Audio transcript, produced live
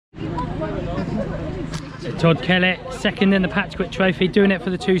So Todd Kellett, second in the Patchquick Trophy, doing it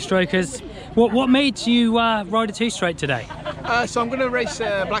for the two-strokers. What made you ride a two-stroke today? So I'm going to race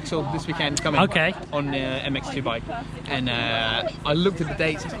Blackpool this weekend coming on MX2 bike, and I looked at the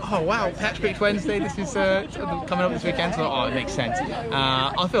dates and said, oh wow, Patchquick Wednesday, this is coming up this weekend, so it makes sense.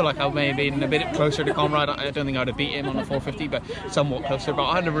 I feel like I may have been a bit closer to Conrad. I don't think I would have beat him on the 450, but somewhat closer. But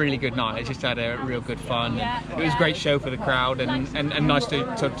I had a really good night. I just had a real good fun, and it was a great show for the crowd, and nice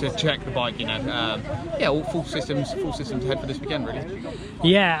to check the bike, you know. Yeah, all full systems ahead for this weekend, really.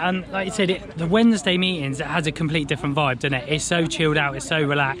 Yeah, and like you said, the Wednesday meetings, it has a complete different vibe, doesn't it? It's so chilled out, it's so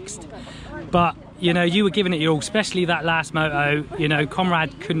relaxed. But you know, you were giving it your all, especially that last moto. You know,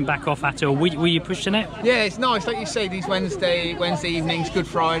 Conrad couldn't back off at all. Were you pushing it? Yeah, it's nice, like you say, these Wednesday evenings, Good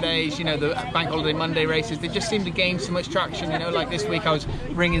Fridays, you know, the Bank Holiday Monday races, they just seem to gain so much traction. You know, like this week I was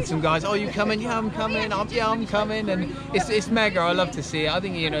ringing some guys, oh, you coming? Yeah, I'm coming. Yeah, I'm coming. And it's mega. I love to see it. I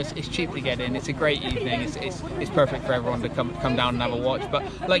think, you know, it's cheap to get in. It's a great evening. It's perfect for everyone to come down and have a watch.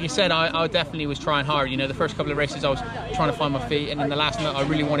 But like you said, I definitely was trying hard. You know, the first couple of races I was trying to find my feet, and in the last minute I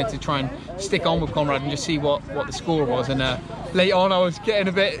really wanted to try and stick on with Conrad and just see what the score was. And late on I was getting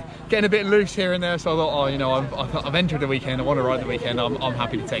a bit loose here and there, so I thought, oh, you know, I've entered the weekend, I want to ride the weekend, I'm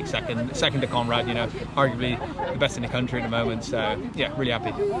happy to take second to Conrad, you know, arguably the best in the country at the moment, so yeah, really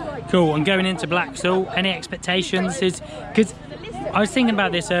happy. Cool. And going into Blackpool, any expectations? Because I was thinking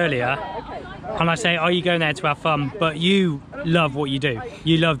about this earlier, and I say, are you going there to have fun? But you love what you do.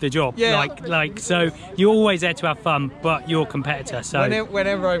 You love the job. Yeah. Like so you're always there to have fun, but you're a competitor. So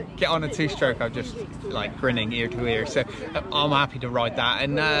whenever I get on a two-stroke, I'm just like grinning ear to ear. So I'm happy to ride that,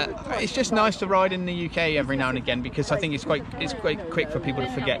 and it's just nice to ride in the UK every now and again, because I think it's quite quick for people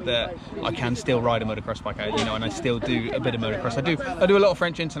to forget that I can still ride a motocross bike, you know, and I still do a bit of motocross. I do a lot of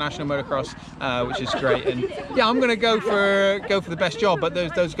French international motocross, which is great, and yeah, I'm going to go for the best job. But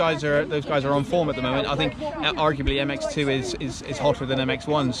those guys are on form at the moment. I think arguably MX2 is hotter than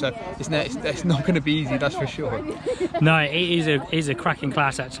MX1, so it's not going to be easy, that's for sure. No, it is a cracking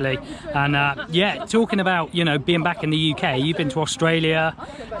class actually, and yeah, talking about, you know, being back in the UK, you've been to Australia,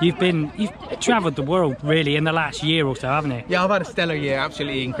 you've travelled the world really in the last year or so, haven't you? Yeah, I've had a stellar year,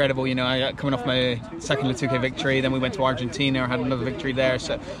 absolutely incredible. You know, coming off my second Le Touquet victory, then we went to Argentina, had another victory there.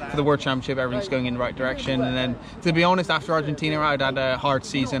 So for the World Championship, everything's going in the right direction. And then, to be honest, after Argentina, I'd had a hard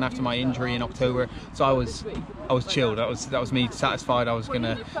season after my injury in October, so I was chilled. That was me satisfied. I was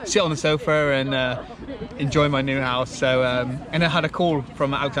gonna sit on the sofa and enjoy my new house. So and I had a call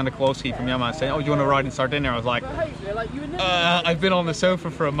from Alexander Kowalski from Yamaha saying, "Oh, do you want to ride in Sardinia?" I was like, "I've been on the sofa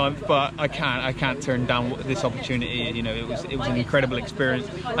for a month, but I can't turn down this opportunity." You know, it was an incredible experience.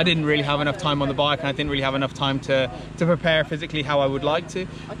 I didn't really have enough time on the bike, and I didn't really have enough time to prepare physically how I would like to.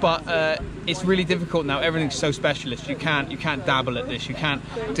 But it's really difficult now. Everything's so specialist. You can't dabble at this. You can't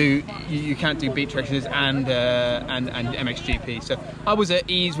do beat races and MXGP. So I was at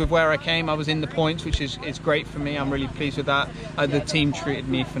ease with where I came. I was in the points, which is great for me. I'm really pleased with that. The team treated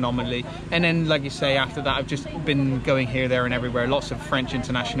me phenomenally. And then, like you say, after that, I've just been going here, there, and everywhere. Lots of French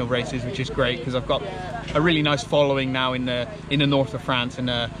international races, which is great because I've got a really nice following now in the north of France, and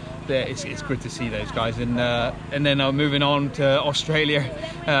it's good to see those guys. And then moving on to Australia,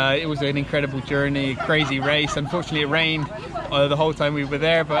 it was an incredible journey, crazy race. Unfortunately, it rained the whole time we were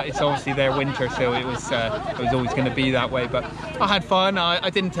there, but it's obviously their winter, so it was always going to be that way. But I had fun. I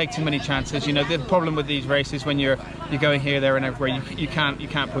didn't take too many chances. You know, the problem with these races, when you're going here, there, and everywhere, you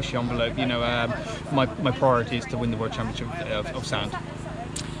can't push the envelope. You know, my priority is to win the World Championship of Sound.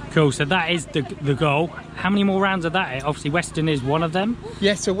 Cool, so that is the goal. How many more rounds of that? Obviously Western is one of them.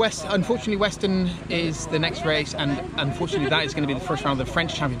 Yeah, so unfortunately Western is the next race, and unfortunately that is going to be the first round of the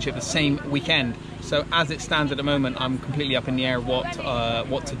French Championship the same weekend. So as it stands at the moment, I'm completely up in the air what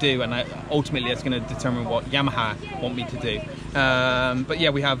to do, and ultimately that's going to determine what Yamaha want me to do. But yeah,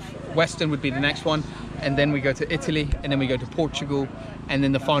 we have Western would be the next one, and then we go to Italy, and then we go to Portugal, and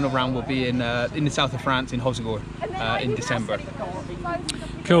then the final round will be in the south of France in Hossegor in December.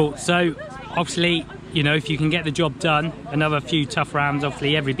 Cool. So obviously, you know, if you can get the job done, another few tough rounds.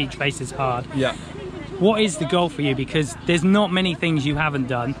 Obviously, every beach race is hard. Yeah. What is the goal for you? Because there's not many things you haven't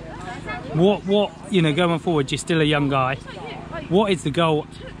done. What you know, going forward, you're still a young guy. What is the goal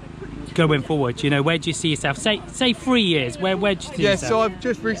going forward? You know, where do you see yourself? Say 3 years. Where do you see yourself? So I've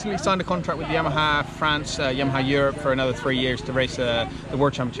just recently signed a contract with Yamaha France, Yamaha Europe for another 3 years to race the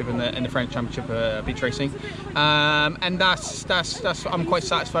World Championship and the French Championship beach racing, and that's I'm quite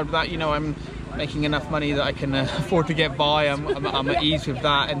satisfied with that. You know, I'm making enough money that I can afford to get by. I'm at ease with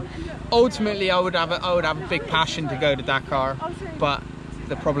that, and ultimately I would have a big passion to go to Dakar, but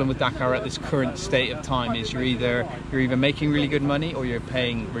the problem with Dakar at this current state of time is you're either making really good money or you're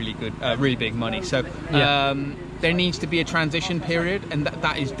paying really big money. So there needs to be a transition period, and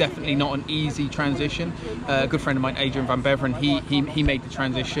that is definitely not an easy transition. A good friend of mine, Adrian Van Beveren, he made the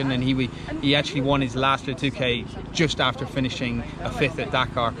transition, and he actually won his last Le 2K just after finishing a 5th at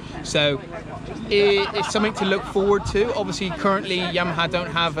Dakar. So it's something to look forward to. Obviously, currently Yamaha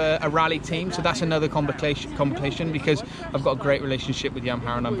don't have a rally team, so that's another complication because I've got a great relationship with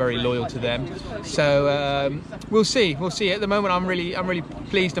Yamaha and I'm very loyal to them. So we'll see. At the moment, I'm really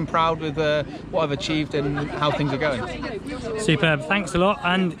pleased and proud with what I've achieved and how things are going. Superb. Thanks a lot,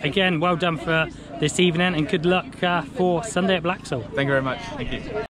 and again, well done for this evening, and good luck for Sunday at Blacksall. Thank you very much. Thank you.